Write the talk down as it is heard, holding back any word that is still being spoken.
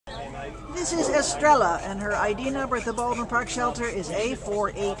This is Estrella, and her ID number at the Baldwin Park shelter is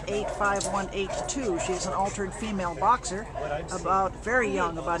A4885182. She's an altered female boxer, very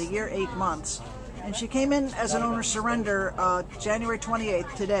young, about a year, 8 months. And she came in as an owner surrender January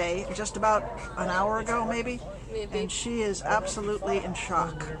 28th, today, just about an hour ago maybe. And she is absolutely in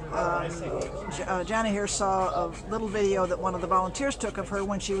shock. Jana here saw a little video that one of the volunteers took of her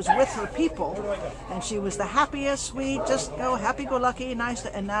when she was with her people, and she was the happiest, sweet, just happy-go-lucky, nice,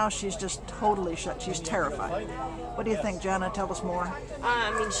 and now she's just totally shut. She's terrified. What do you think, Jana? Tell us more.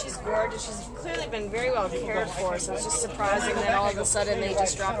 I mean, she's gorgeous. She's clearly been very well cared for, so it's just surprising that all of a sudden they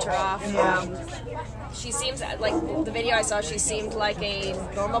just dropped her off. Yeah. She seems, like the video I saw, she seemed like a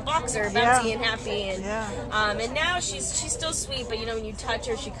normal boxer, bouncy and happy, and and now she's still sweet, but you know, when you touch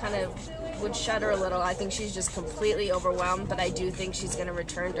her, she kind of would shudder a little. I think she's just completely overwhelmed, but I do think she's going to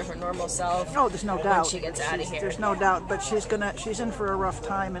return to her normal self. Oh, there's no doubt. When she gets out of here. There's no doubt, but she's in for a rough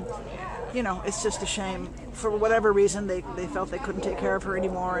time, and you know, it's just a shame. For whatever reason, they felt they couldn't take care of her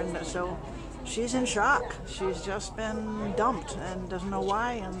anymore, and so she's in shock. She's just been dumped and doesn't know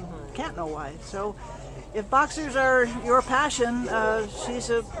why and can't know why. So if boxers are your passion, she's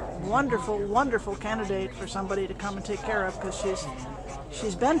a wonderful, wonderful candidate for somebody to come and take care of, because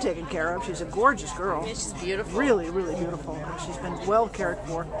she's been taken care of. She's a gorgeous girl. Yeah, she's beautiful. Really, really beautiful. She's been well cared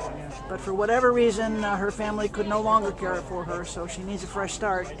for. But for whatever reason, her family could no longer care for her, so she needs a fresh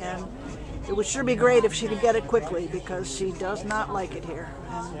start. And it would sure be great if she could get it quickly, because she does not like it here.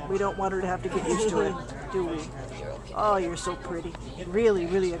 And we don't want her to have to get used to it, do we? Oh, you're so pretty. Really,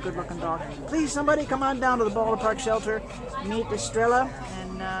 really a good-looking dog. Please, somebody come on down to the Baldwin Park shelter, meet Estrella,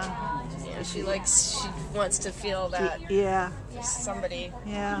 and yeah, she wants to feel that. Somebody.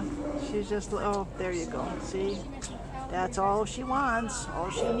 Yeah, she's just, oh, there you go. See? That's all she wants, all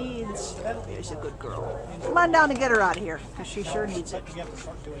she needs. There's a good girl. Come on down and get her out of here, because she sure needs it.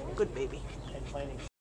 Good baby.